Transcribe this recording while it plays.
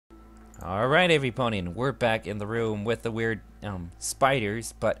Alright, every pony, and we're back in the room with the weird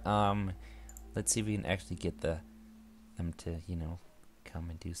spiders, but let's see if we can actually get them to, come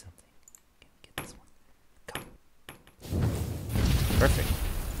and do something. Get this one. Come. Perfect.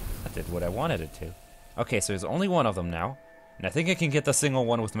 That did what I wanted it to. Okay, so there's only one of them now, and I think I can get the single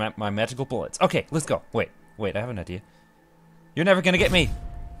one with my magical bullets. Okay, let's go. Wait, I have an idea. You're never gonna get me!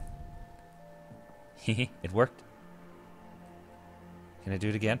 It worked. Can I do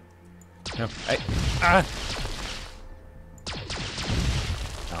it again? No,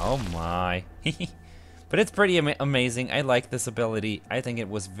 Oh my. But it's pretty amazing. I like this ability. I think it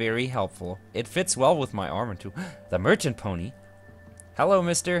was very helpful. It fits well with my armor too. The merchant pony. Hello,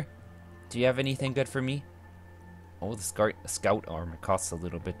 mister. Do you have anything good for me? Oh, the scout armor costs a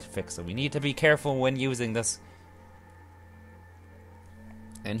little bit to fix, so we need to be careful when using this.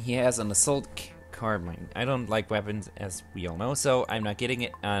 And he has an assault carbine. I don't like weapons, as we all know, so I'm not getting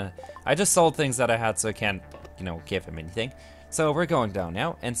it. I just sold things that I had, so I can't, give him anything. So we're going down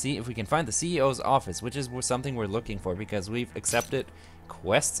now and see if we can find the CEO's office, which is something we're looking for because we've accepted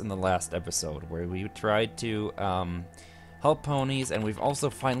quests in the last episode where we tried to help ponies, and we've also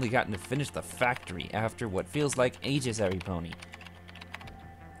finally gotten to finish the factory after what feels like ages, every pony.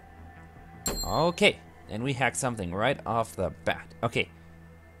 Okay, and we hacked something right off the bat. Okay,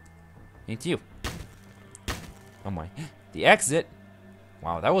 it's you. Oh my, the exit?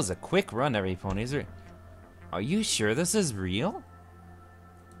 Wow, that was a quick run, every pony. Are you sure this is real?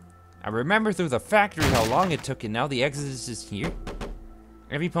 I remember through the factory how long it took, and now the exit is just here.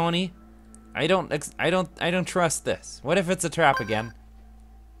 Every pony, I don't trust this. What if it's a trap again?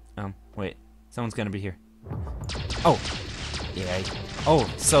 Wait, someone's gonna be here. Oh, yeah.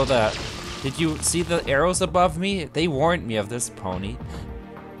 Oh, so did you see the arrows above me? They warned me of this, pony.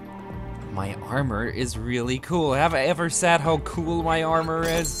 My armor is really cool. Have I ever said how cool my armor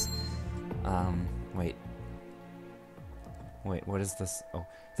is? Wait, what is this? Oh,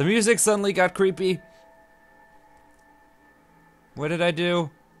 the music suddenly got creepy. What did I do?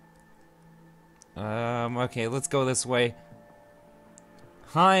 Okay, let's go this way.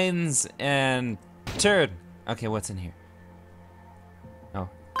 Heinz and turn. Okay, what's in here? Oh,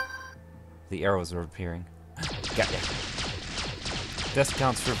 the arrows are appearing. Got ya.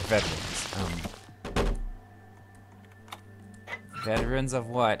 Discounts for veterans. Veterans of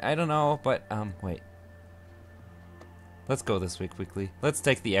what? I don't know, but, wait. Let's go this way quickly. Let's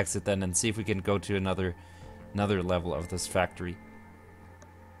take the exit then and see if we can go to another level of this factory.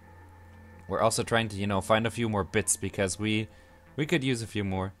 We're also trying to, find a few more bits because we could use a few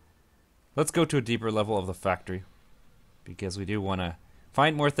more. Let's go to a deeper level of the factory because we do want to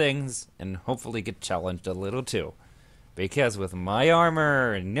find more things and hopefully get challenged a little too. Because with my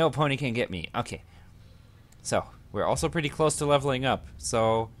armor, no pony can get me. Okay. So, we're also pretty close to leveling up.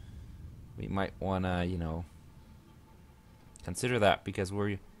 So, we might want to, consider that because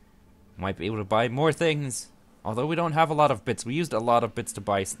we might be able to buy more things. Although we don't have a lot of bits. We used a lot of bits to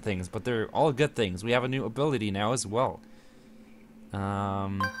buy things, but they're all good things. We have a new ability now as well.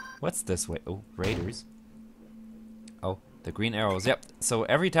 What's this way? Oh, raiders. Oh, the green arrows. Yep. So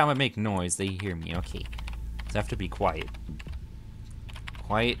every time I make noise, they hear me. Okay. So I have to be quiet.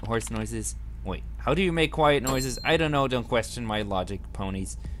 Quiet horse noises. Wait, how do you make quiet noises? I don't know. Don't question my logic,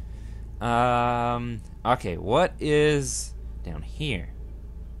 ponies. Okay, what is down here?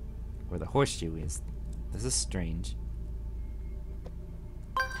 Where the horseshoe is. This is strange.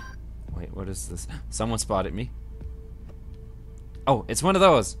 Wait, what is this? Someone spotted me. Oh, it's one of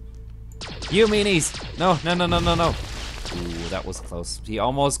those. You meanies! No. Ooh, that was close. He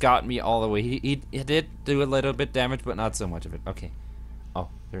almost got me all the way. He did do a little bit damage, but not so much of it. Okay. Oh,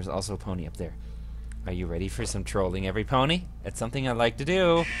 there's also a pony up there. Are you ready for some trolling, every pony? It's something I like to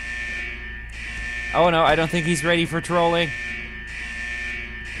do. Oh no, I don't think he's ready for trolling.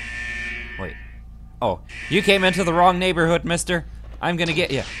 Wait. Oh, you came into the wrong neighborhood, mister. I'm gonna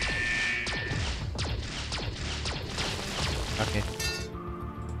get you. Okay.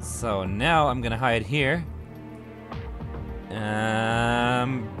 So now I'm gonna hide here.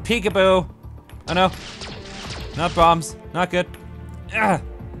 Peekaboo. Oh no. Not bombs. Not good. Ah.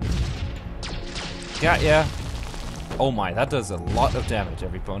 Got ya. Oh my, that does a lot of damage,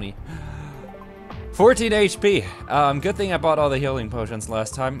 every pony. 14 HP. Good thing I bought all the healing potions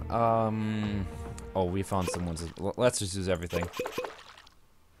last time. Oh, we found someone's. Let's just use everything.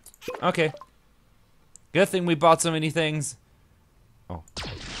 Okay. Good thing we bought so many things. Oh.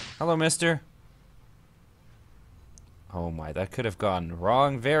 Hello, mister. Oh my, that could have gone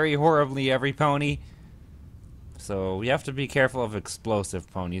wrong very horribly, every pony. So we have to be careful of explosive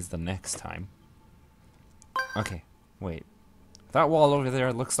ponies the next time. Okay, wait. That wall over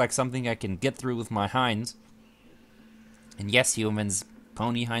there looks like something I can get through with my hinds. And yes, humans,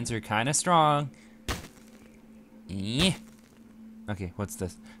 pony hinds are kind of strong. Yeah. Okay, what's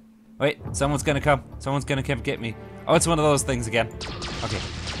this? Wait, someone's gonna come. Someone's gonna come get me. Oh, it's one of those things again. Okay.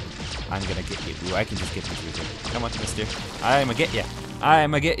 I'm gonna get you. Ooh, I can just get you through here. Come on, mister. I'ma get ya.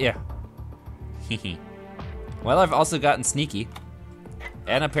 I'ma get ya. Hehe. Well, I've also gotten sneaky.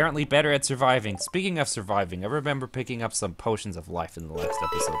 And apparently better at surviving. Speaking of surviving, I remember picking up some potions of life in the last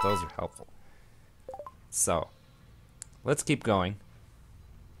episode. Those are helpful. So, let's keep going.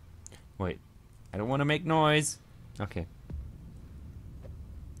 Wait, I don't want to make noise. Okay.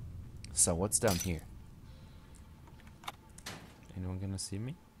 So, what's down here? Anyone gonna see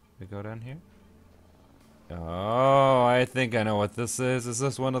me? We go down here? Oh, I think I know what this is. Is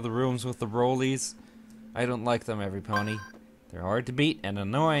this one of the rooms with the rollies? I don't like them, every pony. They're hard to beat and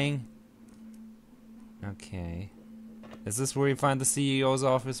annoying. Okay. Is this where you find the CEO's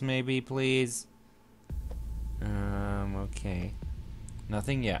office, maybe, please? Okay.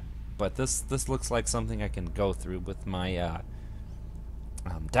 Nothing yet. But this looks like something I can go through with my,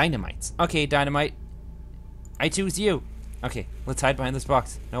 dynamites. Okay, dynamite. I choose you. Okay, let's hide behind this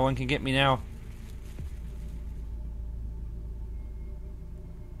box. No one can get me now.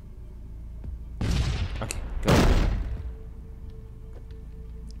 Okay, go.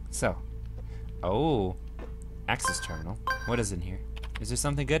 So, oh, access terminal. What is in here? Is there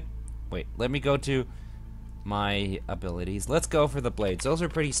something good? Wait, let me go to my abilities. Let's go for the blades. Those are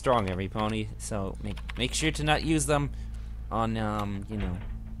pretty strong, every pony. So make sure to not use them on you know.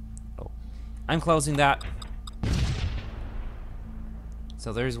 Oh, I'm closing that.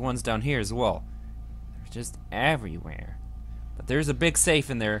 So there's ones down here as well. They're just everywhere. But there's a big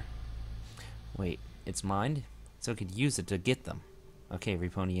safe in there. Wait, it's mine, so I could use it to get them. Okay,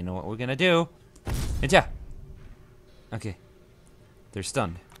 Repony, you know what we're gonna do. Yeah. Okay. They're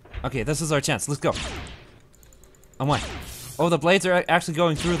stunned. Okay, this is our chance. Let's go. Oh my. Oh, the blades are actually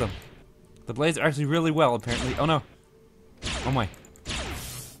going through them. The blades are actually really well, apparently. Oh no. Oh my.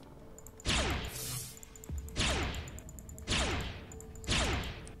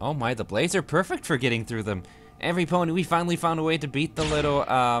 Oh my, the blades are perfect for getting through them. Every pony, we finally found a way to beat the little,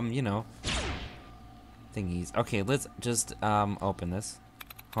 you know, thingies. Okay, let's just open this.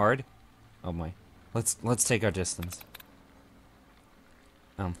 Hard. Oh my. Let's take our distance.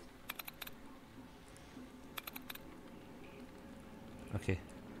 Okay.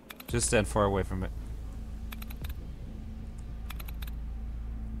 Just stand far away from it.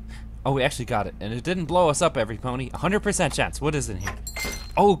 Oh, we actually got it, and it didn't blow us up, every pony. 100% chance. What is in here?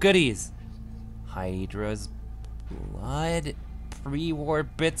 Oh, goodies. Hydra's blood, pre-war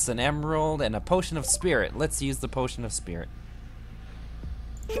bits, an emerald, and a potion of spirit. Let's use the potion of spirit.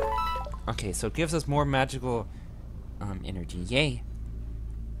 Okay, so it gives us more magical energy. Yay.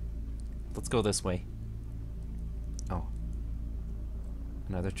 Let's go this way. Oh.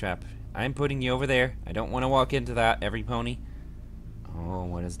 Another trap. I'm putting you over there. I don't want to walk into that, every pony. Oh,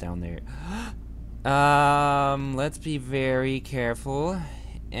 what is down there? Let's be very careful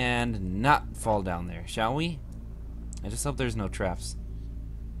and not fall down there, shall we? I just hope there's no traps.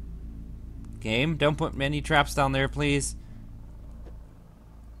 Game, don't put many traps down there, please.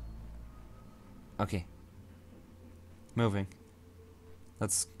 Okay. Moving.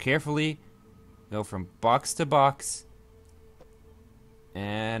 Let's carefully go from box to box.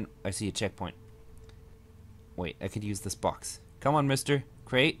 And I see a checkpoint. Wait, I could use this box. Come on, mister.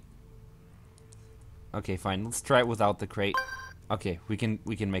 Crate. Okay, fine. Let's try it without the crate. Okay, we can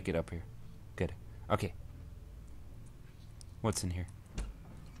make it up here. Good. Okay. What's in here?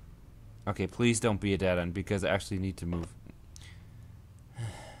 Okay, please don't be a dead end because I actually need to move.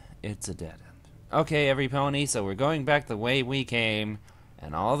 It's a dead end. Okay, every pony, so we're going back the way we came,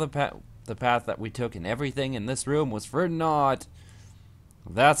 and all the path that we took and everything in this room was for naught.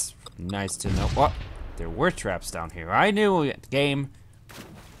 That's nice to know. What? There were traps down here. I knew it, game.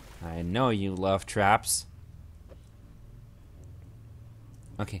 I know you love traps.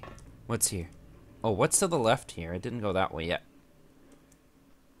 Okay, what's here? Oh, what's to the left here? I didn't go that way yet.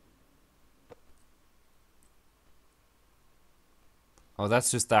 Oh,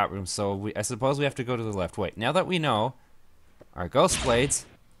 that's just that room, so I suppose we have to go to the left. Wait, now that we know our ghost blades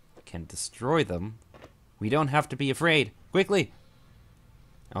can destroy them, we don't have to be afraid. Quickly!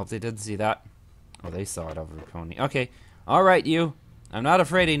 I hope they didn't see that. Oh, they saw it over a pony. Okay, alright you. I'm not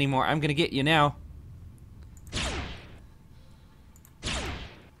afraid anymore. I'm gonna get you now.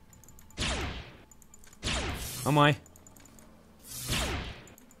 Oh my.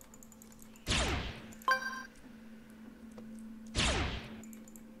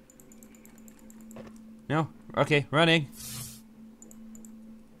 No? Okay, running.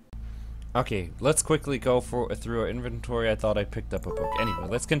 Okay, let's quickly go through our inventory. I thought I picked up a book. Anyway,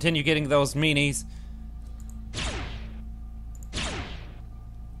 let's continue getting those minis.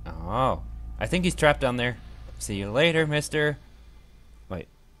 Oh, I think he's trapped down there. See you later, mister. Wait.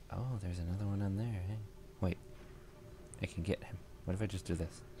 Oh, there's another one on there. Eh? Wait. I can get him. What if I just do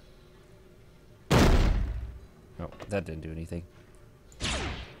this? Oh, that didn't do anything.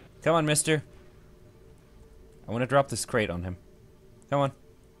 Come on, mister. I want to drop this crate on him. Come on.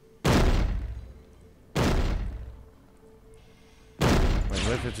 Wait,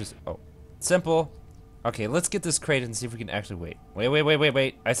 what if it just... Oh. Simple. Okay, let's get this crate and see if we can actually...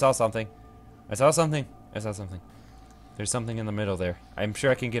 Wait. I saw something. I saw something. There's something in the middle there. I'm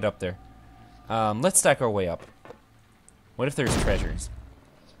sure I can get up there. Let's stack our way up. What if there's treasures?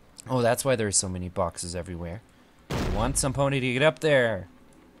 Oh, that's why there's so many boxes everywhere. They want some pony to get up there.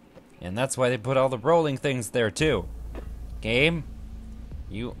 And that's why they put all the rolling things there, too. Game,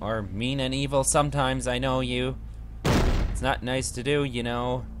 you are mean and evil sometimes, I know you. It's not nice to do, you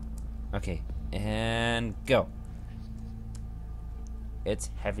know. Okay, and go.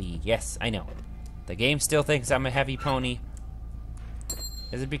 It's heavy, yes, I know. The game still thinks I'm a heavy pony.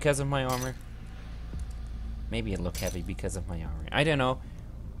 Is it because of my armor? Maybe it looked heavy because of my armor. I don't know.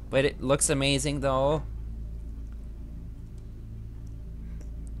 But it looks amazing, though.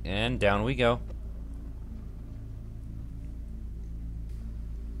 And down we go.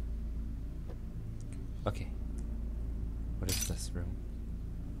 Okay. What is this room?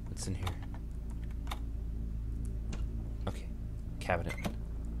 What's in here? Okay. Cabinet.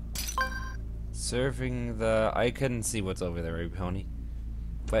 Serving the... I couldn't see what's over there, pony.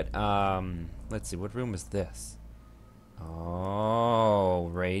 But, let's see. What room is this? Oh,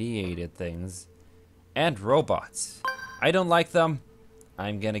 radiated things. And robots. I don't like them.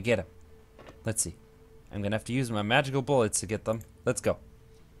 I'm gonna get them. Let's see. I'm gonna have to use my magical bullets to get them. Let's go.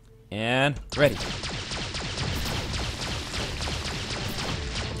 And ready.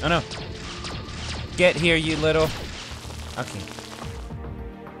 Oh no. Get here, you little... Okay.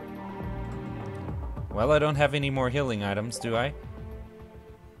 Well, I don't have any more healing items, do I?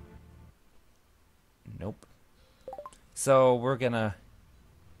 Nope. So, we're gonna...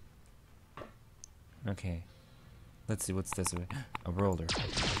 Okay. Let's see, what's this? A roller.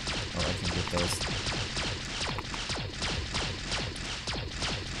 Oh, I can get those.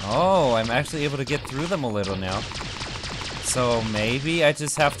 Oh, I'm actually able to get through them a little now. So maybe I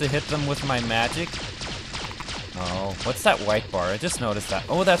just have to hit them with my magic? Oh, what's that white bar? I just noticed that.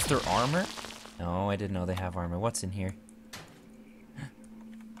 Oh, that's their armor? No, I didn't know they have armor. What's in here?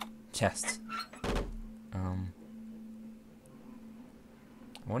 Chest.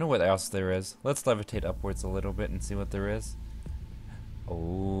 I wonder what else there is. Let's levitate upwards a little bit and see what there is.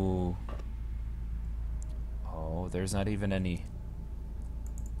 Oh. Oh, there's not even any.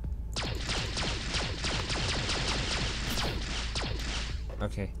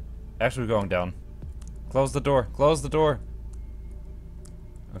 Okay. Actually, we're going down. Close the door. Close the door.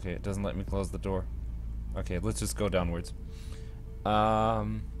 Okay, it doesn't let me close the door. Okay, let's just go downwards. That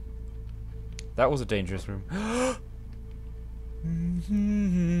was a dangerous room.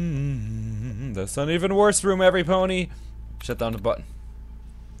 That's an even worse room, every pony. Shut down the button.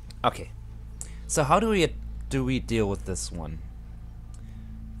 Okay. So how do we deal with this one?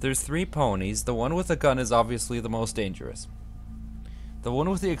 There's 3 ponies. The one with the gun is obviously the most dangerous. The one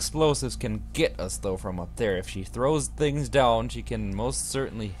with the explosives can get us, though, from up there. If she throws things down, she can most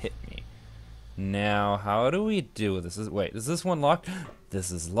certainly hit me. Now, how do we do this? Wait, is this one locked?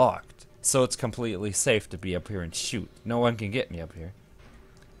 This is locked. So it's completely safe to be up here and shoot. No one can get me up here.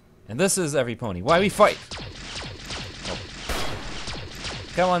 And this is every pony. Why we fight? Oh.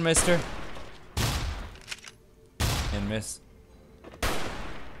 Come on, mister. And miss.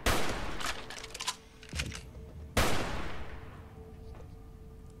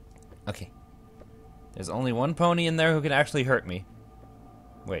 Okay. There's only one pony in there who can actually hurt me.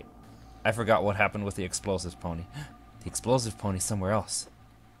 Wait. I forgot what happened with the explosive pony. The explosive pony's somewhere else.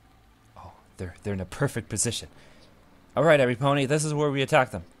 Oh, they're in a perfect position. Alright, every pony, this is where we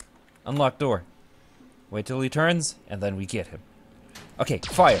attack them. Unlock door. Wait till he turns, and then we get him. Okay,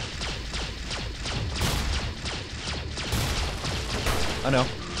 fire. Oh no.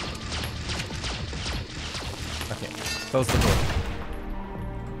 Okay, close the door.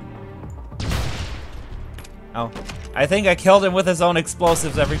 Oh, I think I killed him with his own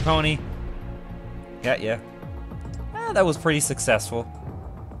explosives, every pony. Yeah. That was pretty successful.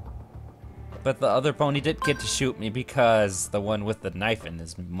 But the other pony did get to shoot me because the one with the knife in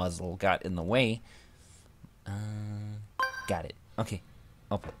his muzzle got in the way. Got it. Okay,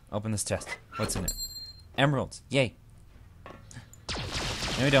 open this chest. What's in it? Emeralds, yay.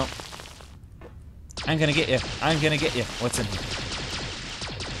 No, we don't. I'm gonna get you. I'm gonna get you. What's in here?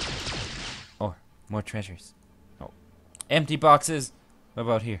 Oh, more treasures. Oh, empty boxes. What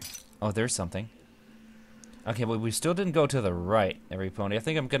about here? Oh, there's something. Okay, but we still didn't go to the right, every pony. I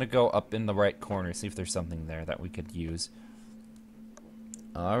think I'm gonna go up in the right corner, see if there's something there that we could use.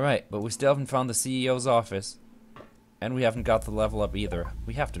 Alright, but we still haven't found the CEO's office. And we haven't got the level up either.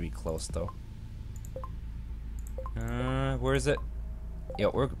 We have to be close, though. Where is it? Yeah,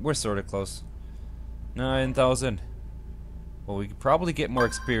 we're sort of close. 9,000. Well, we could probably get more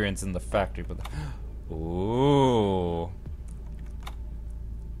experience in the factory, but... Ooh.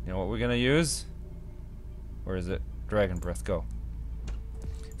 You know what we're gonna use? Where is it? Dragon Breath, go.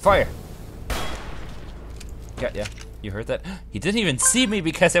 Fire! Got ya. You heard that? He didn't even see me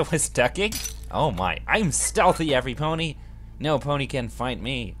because I was ducking? Oh my, I'm stealthy, every pony. No pony can find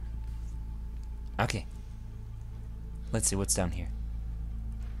me. Okay. Let's see what's down here.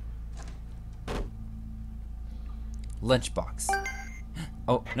 Lunchbox.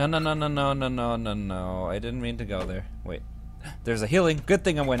 Oh, no. I didn't mean to go there. Wait. There's a healing. Good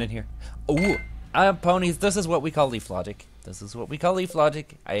thing I went in here. Oh, ponies, this is what we call leaf logic. This is what we call leaf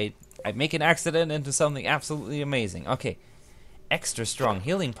logic. I make an accident into something absolutely amazing. Okay. Extra strong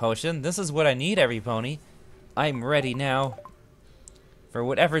healing potion. This is what I need, every pony. I'm ready now. For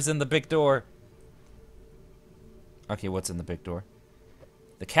whatever's in the big door. Okay, what's in the big door?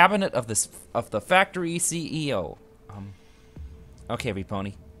 The cabinet of the factory CEO. Okay, every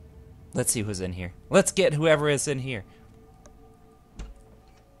pony. Let's see who's in here. Let's get whoever is in here.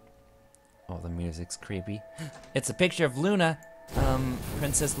 Oh, the music's creepy. It's a picture of Luna.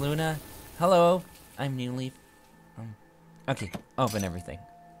 Princess Luna. Hello, I'm New Leaf. Okay, open everything.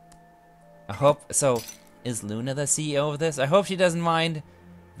 I hope, so, is Luna the CEO of this? I hope she doesn't mind.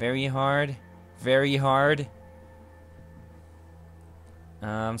 Very hard. Very hard.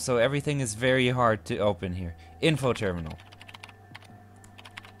 So everything is very hard to open here. Info terminal.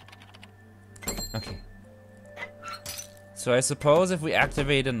 Okay. So I suppose if we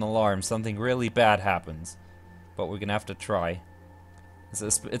activate an alarm, something really bad happens. But we're gonna have to try.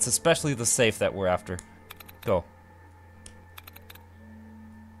 It's especially the safe that we're after. Go.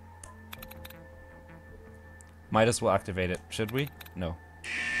 Might as well activate it. Should we? No.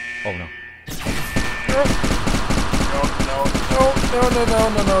 Oh no.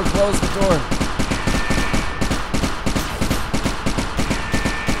 No. Close the door.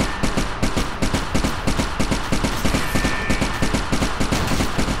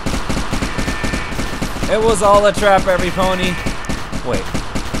 It was all a trap, every pony. Wait.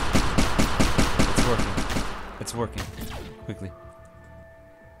 It's working. It's working. Quickly.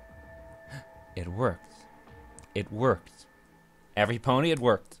 It worked. It worked. Every pony, it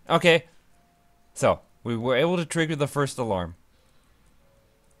worked. Okay. So, we were able to trigger the first alarm.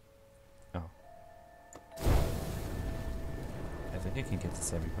 Oh. I think I can get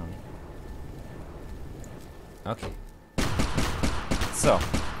this, every pony. Okay. So,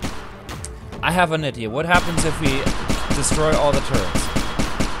 I have an idea. What happens if we destroy all the turrets?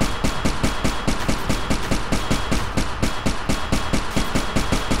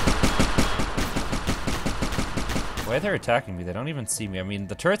 Why they're attacking me? They don't even see me. I mean,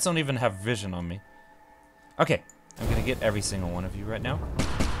 the turrets don't even have vision on me. Okay, I'm gonna get every single one of you right now.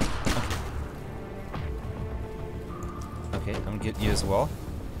 Okay, I'm gonna get you as well.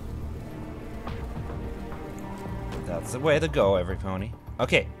 That's the way to go, every pony.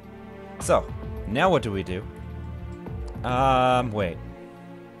 Okay, so now what do we do? Wait.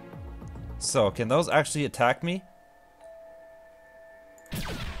 So, can those actually attack me?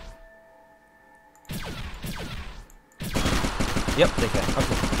 Yep, they can.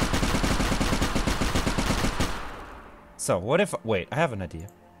 Okay. So, what if... Wait, I have an idea.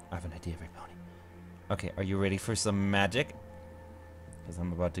 I have an idea, every pony. Okay, are you ready for some magic? Because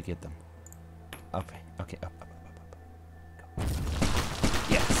I'm about to get them. Okay, okay, up. Go.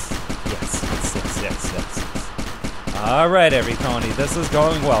 Yes. Alright, every pony, this is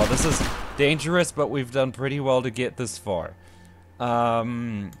going well. This is dangerous, but we've done pretty well to get this far.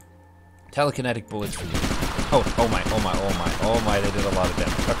 Telekinetic bullets for you. Oh my, they did a lot of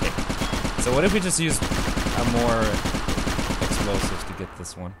damage. Okay. So what if we just use more explosives to get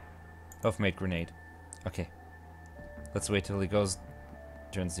this one? Self-made grenade. Okay. Let's wait till he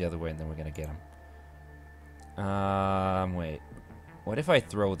turns the other way, and then we're gonna get him. Wait. What if I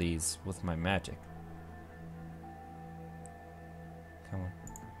throw these with my magic? Come on.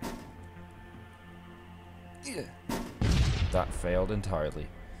 Yeah. That failed entirely.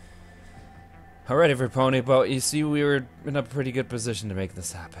 Alright, every pony, but you see we were in a pretty good position to make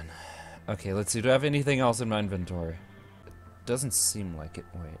this happen. Okay, let's see. Do I have anything else in my inventory? It doesn't seem like it.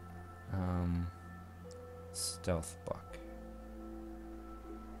 Wait. Stealth buck.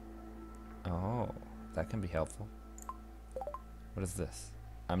 Oh, that can be helpful. What is this?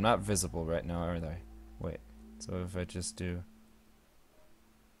 I'm not visible right now, are I? Wait, so if I just do...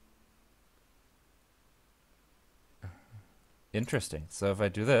 Interesting. So if I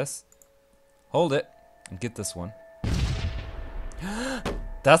do this, hold it, and get this one.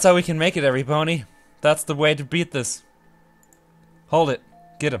 That's how we can make it, every pony. That's the way to beat this. Hold it.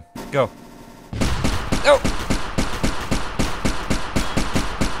 Get him. Go. No!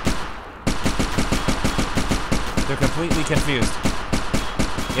 They're completely confused.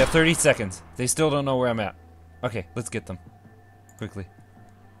 You have 30 seconds. They still don't know where I'm at. Okay, let's get them. Quickly.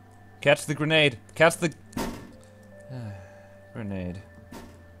 Catch the grenade. Catch the... grenade.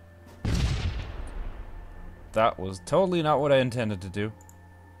 That was totally not what I intended to do.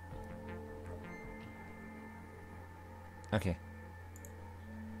 Okay.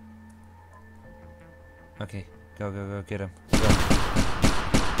 Okay, go, get him. Go.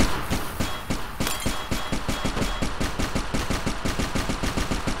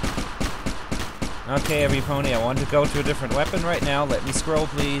 Okay, every pony, I want to go to a different weapon right now. Let me scroll,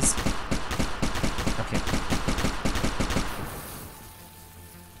 please. Okay.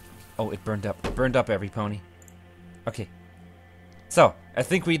 Oh, it burned up. It burned up, every pony. Okay. So, I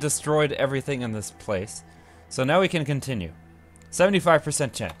think we destroyed everything in this place. So now we can continue.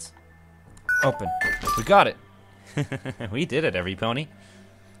 75% chance. Open. We got it. We did it, every pony.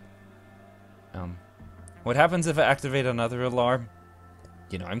 What happens if I activate another alarm?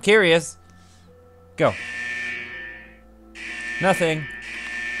 You know, I'm curious. Go. Nothing.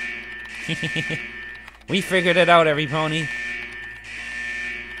 We figured it out, every pony.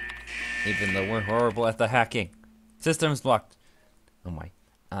 Even though we're horrible at the hacking. System's blocked. Oh my.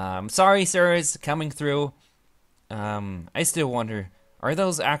 Sorry, sir, it's coming through. I still wonder, are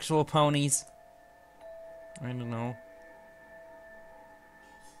those actual ponies? I don't know.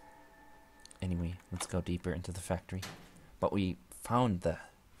 Anyway, let's go deeper into the factory. But we found the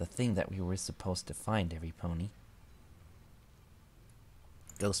thing that we were supposed to find, every pony.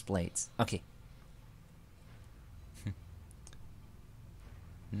 Ghost blades. Okay.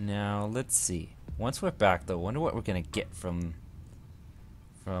 Now, let's see. Once we're back, though, I wonder what we're gonna get from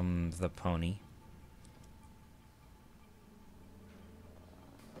the pony.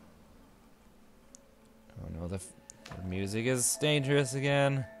 Oh no, the music is dangerous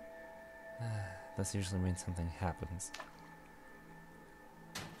again. This usually means something happens.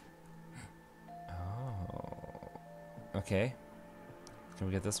 Oh. Okay. Can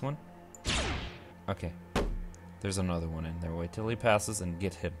we get this one? Okay. There's another one in there. Wait till he passes and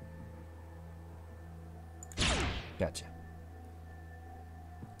get him. Gotcha.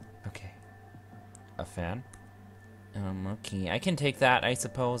 Okay. A fan. Okay. I can take that, I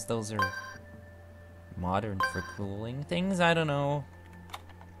suppose. Those are modern for cooling things. I don't know.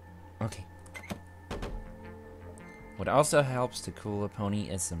 Okay. What also helps to cool a pony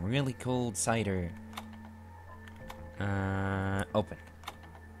is some really cold cider. Open.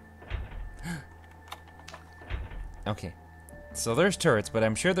 Okay. So there's turrets, but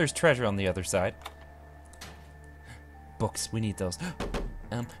I'm sure there's treasure on the other side. Books, we need those.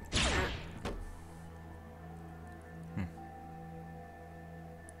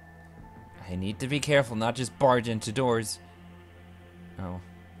 I need to be careful, not just barge into doors. Oh.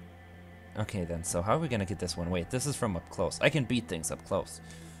 Okay then, so how are we gonna get this one? Wait, this is from up close. I can beat things up close.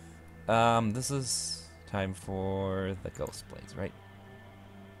 This is time for the ghost blades, right?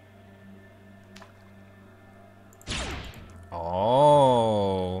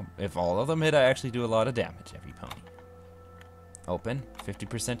 Oh, if all of them hit, I actually do a lot of damage, every pony. Open,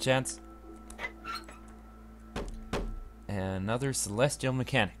 50% chance. And another celestial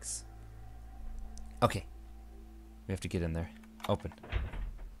mechanics. Okay, we have to get in there. Open.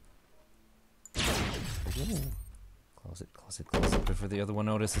 Ooh. Close it, close it, close it before the other one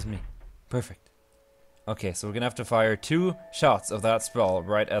notices me. Perfect. Okay, so we're gonna have to fire 2 shots of that spell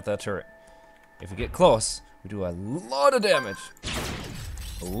right at that turret. If we get close, we do a lot of damage.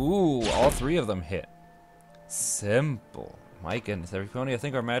 Ooh, all 3 of them hit. Simple. My goodness, every pony, I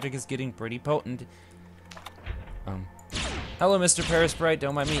think our magic is getting pretty potent. Hello, Mr. Parasprite,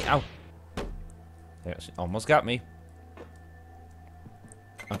 don't mind me. Ow. There, she almost got me.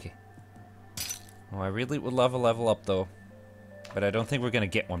 Okay. Oh, I really would love a level up, though. But I don't think we're gonna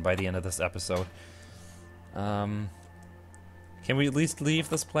get one by the end of this episode. Can we at least leave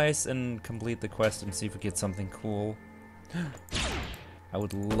this place and complete the quest and see if we get something cool? I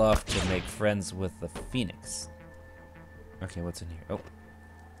would love to make friends with the Phoenix. Okay, what's in here? Oh.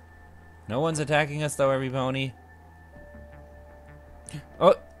 No one's attacking us, though, every pony.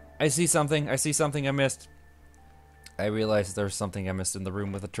 Oh, I see something. I see something I missed. I realized there's something I missed in the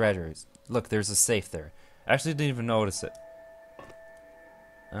room with the treasures. Look, there's a safe there. I actually didn't even notice it.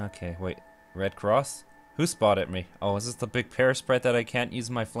 Okay, wait. Red cross? Who spotted me? Oh, is this the big pear spread that I can't use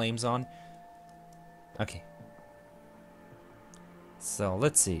my flames on? Okay. So,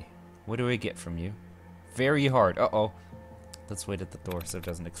 let's see. What do I get from you? Very hard. Uh-oh. Let's wait at the door so it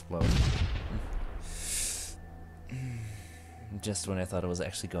doesn't explode. Just when I thought it was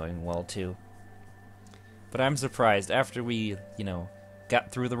actually going well, too. But I'm surprised after we, you know,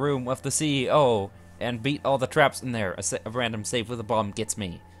 got through the room with the CEO and beat all the traps in there, a random save with a bomb gets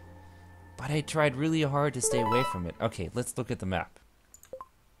me. But I tried really hard to stay away from it. Okay, let's look at the map.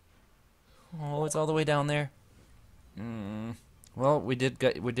 Oh, it's all the way down there. Well, we did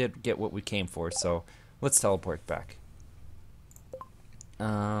get what we came for, so let's teleport back.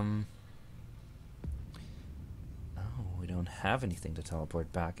 Oh, we don't have anything to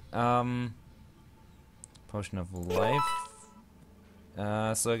teleport back. Potion of life.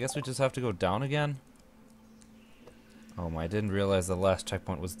 So I guess we just have to go down again. Oh my, I didn't realize the last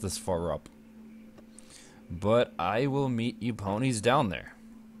checkpoint was this far up. But I will meet you ponies down there.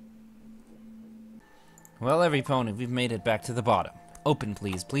 Well, every pony, we've made it back to the bottom. Open,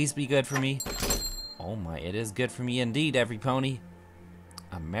 please. Please be good for me. Oh my, it is good for me indeed, every pony.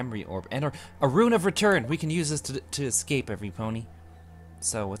 A memory orb and a rune of return. We can use this to escape, every pony.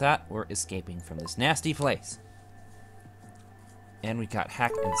 So with that, we're escaping from this nasty place. And we got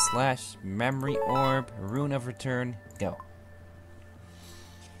hack and slash, memory orb, rune of return, go.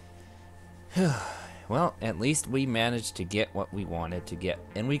 Well, at least we managed to get what we wanted to get.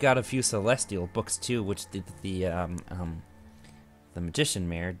 And we got a few celestial books too, which the magician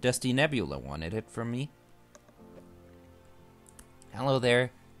mare, Dusty Nebula, wanted it from me. Hello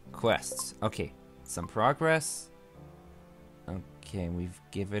there. Quests. Okay, some progress. Okay, we've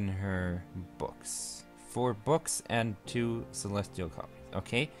given her books. 4 books and 2 celestial copies.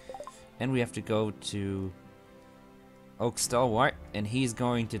 Okay, and we have to go to Oak Stalwart, and he's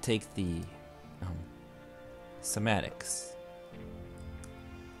going to take the somatics.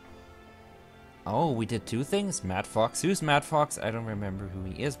 Oh, we did 2 things? Matt Fox. Who's Matt Fox? I don't remember who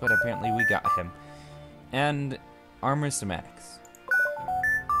he is, but apparently we got him. And armor somatics.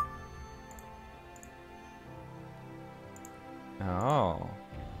 Oh.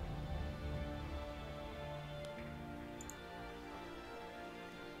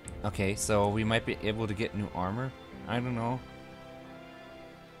 Okay, so we might be able to get new armor? I don't know.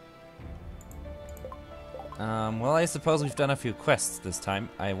 Well, I suppose we've done a few quests this time.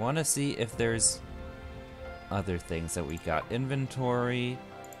 I want to see if there's other things that we got. Inventory,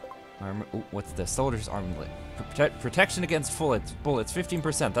 armor. Ooh, what's the soldier's armlet? Protection against bullets,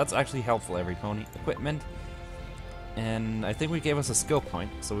 15%. That's actually helpful, every pony. Equipment. And I think we gave us a skill point,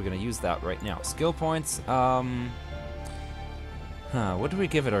 so we're going to use that right now. Skill points, what do we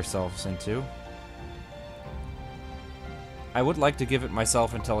give it ourselves into? I would like to give it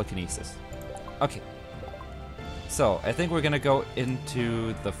myself in telekinesis. Okay. So, I think we're gonna go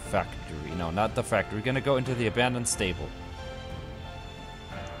into the factory. No, not the factory. We're gonna go into the abandoned stable.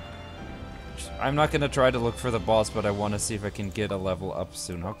 I'm not gonna try to look for the boss, but I want to see if I can get a level up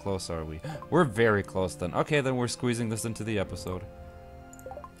soon. How close are we? We're very close then. Okay, then we're squeezing this into the episode.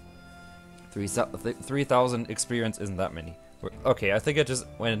 3,000 experience isn't that many. Okay, I think I just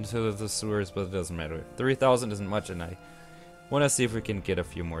went into the sewers, but it doesn't matter. 3,000 isn't much, and I want to see if we can get a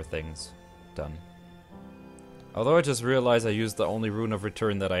few more things done. Although I just realized I used the only rune of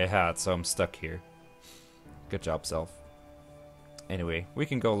return that I had, so I'm stuck here. Good job, self. Anyway, we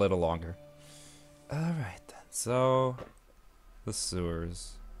can go a little longer. Alright then, so the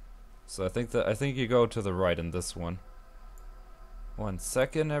sewers. So I think you go to the right in this one. 1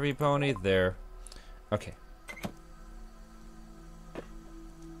 second, every pony. There. Okay.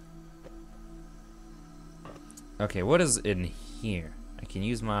 Okay, what is in here? I can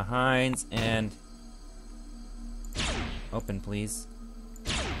use my hinds and open, please.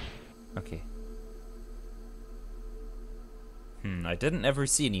 Okay. I didn't ever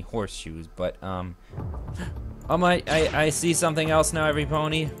see any horseshoes, but oh my, I see something else now, every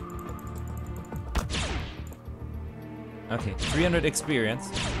pony. Okay, 300 experience.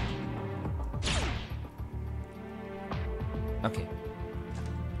 Okay.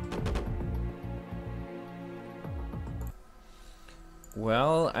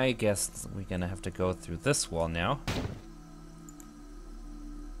 Well, I guess we're gonna have to go through this wall now.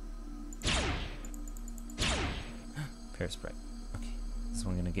 Pear spread. Okay, is this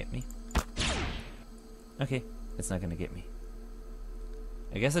one gonna get me? Okay, it's not gonna get me.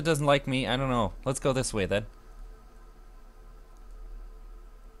 I guess it doesn't like me, I don't know. Let's go this way then.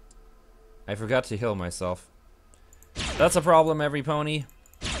 I forgot to heal myself. That's a problem, every pony.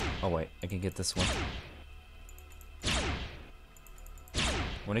 Oh wait, I can get this one. I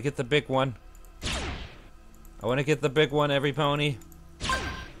want to get the big one. I want to get the big one, every pony.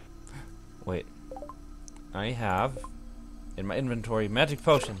 Wait. I have in my inventory magic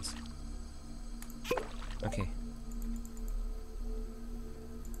potions. Okay.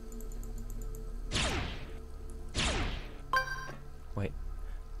 Wait.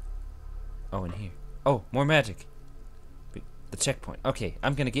 Oh, in here. Oh, more magic. The checkpoint. Okay,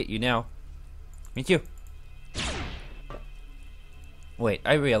 I'm gonna get you now. Meet you. Wait,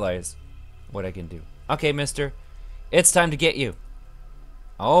 I realize what I can do. Okay, mister. It's time to get you.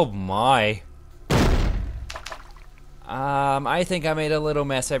 Oh my. I think I made a little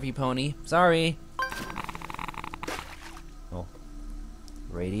mess, every pony. Sorry. Oh.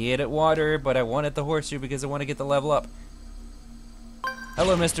 Radiated water, but I wanted the horseshoe because I want to get the level up.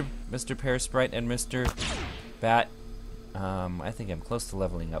 Hello, Mr. Pear Sprite and Mr. Bat. I think I'm close to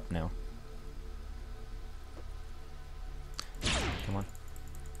leveling up now. Come on.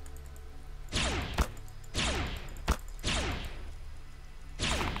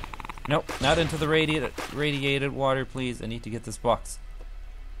 Nope, not into the radiated water, please. I need to get this box.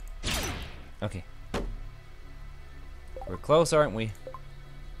 Okay. We're close, aren't we?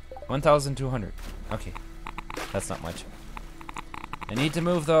 1,200. Okay. That's not much. I need to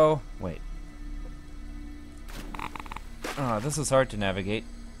move, though. Wait. Ah, this is hard to navigate.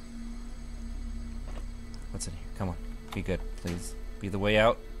 What's in here? Come on. Be good, please. Be the way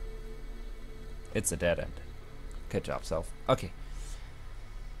out. It's a dead end. Good job, self. Okay.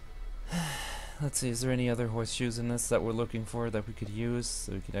 Let's see, is there any other horseshoes in this that we're looking for that we could use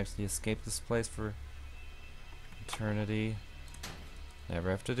so we could actually escape this place for eternity? Never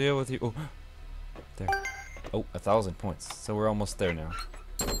have to deal with you. Oh, there. Oh, 1,000 points. So we're almost there now.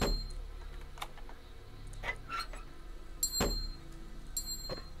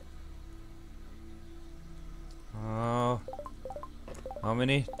 Oh, how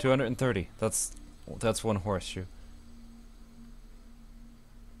many? 230. That's one horseshoe.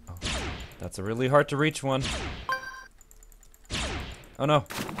 Oh, that's a really hard to reach one. Oh no.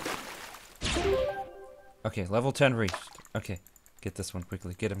 Okay, level 10 reached. Okay, get this one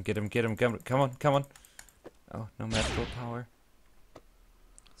quickly. Get him, get him, get him. Come on, come on. Oh, no magical power. So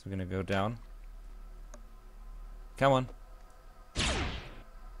we're gonna go down. Come on.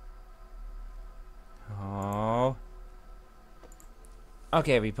 Oh.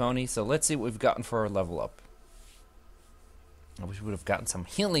 Okay, every pony, so let's see what we've gotten for our level up. I wish we would have gotten some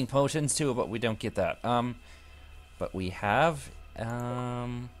healing potions too, but we don't get that. But we have, where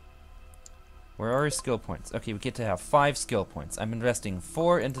are our skill points? Okay, we get to have 5 skill points. I'm investing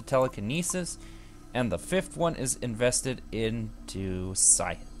 4 into telekinesis, and the 5th one is invested into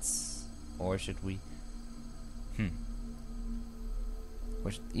science. Or should we?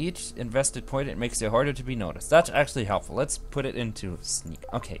 With each invested point, it makes it harder to be noticed. That's actually helpful. Let's put it into sneak.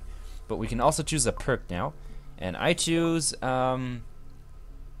 Okay, but we can also choose a perk now. And I choose,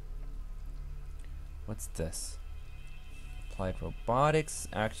 what's this? Applied robotics,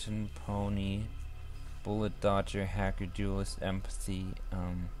 action pony, bullet dodger, hacker, duelist, empathy,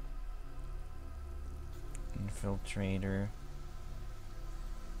 infiltrator,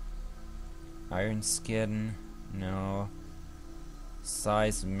 iron skin, no.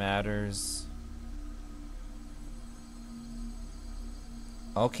 Size matters.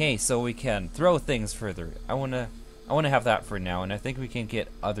 Okay, so we can throw things further. I wanna have that for now, and I think we can get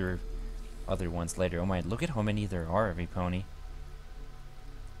other ones later. Oh my, look at how many there are, every pony.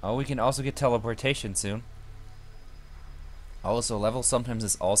 Oh, we can also get teleportation soon. Also, level sometimes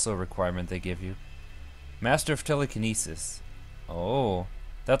is also a requirement they give you. Master of Telekinesis. Oh,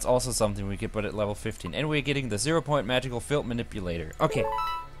 that's also something we could put at level 15. And we're getting the 0-point magical field manipulator. Okay,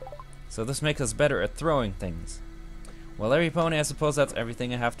 so this makes us better at throwing things. Well, every pony, I suppose that's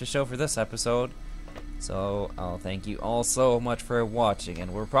everything I have to show for this episode. So, I'll thank you all so much for watching,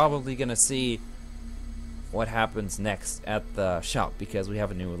 and we're probably gonna see what happens next at the shop, because we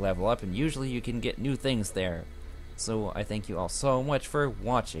have a new level up, and usually you can get new things there. So, I thank you all so much for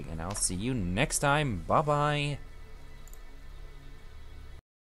watching, and I'll see you next time. Bye-bye.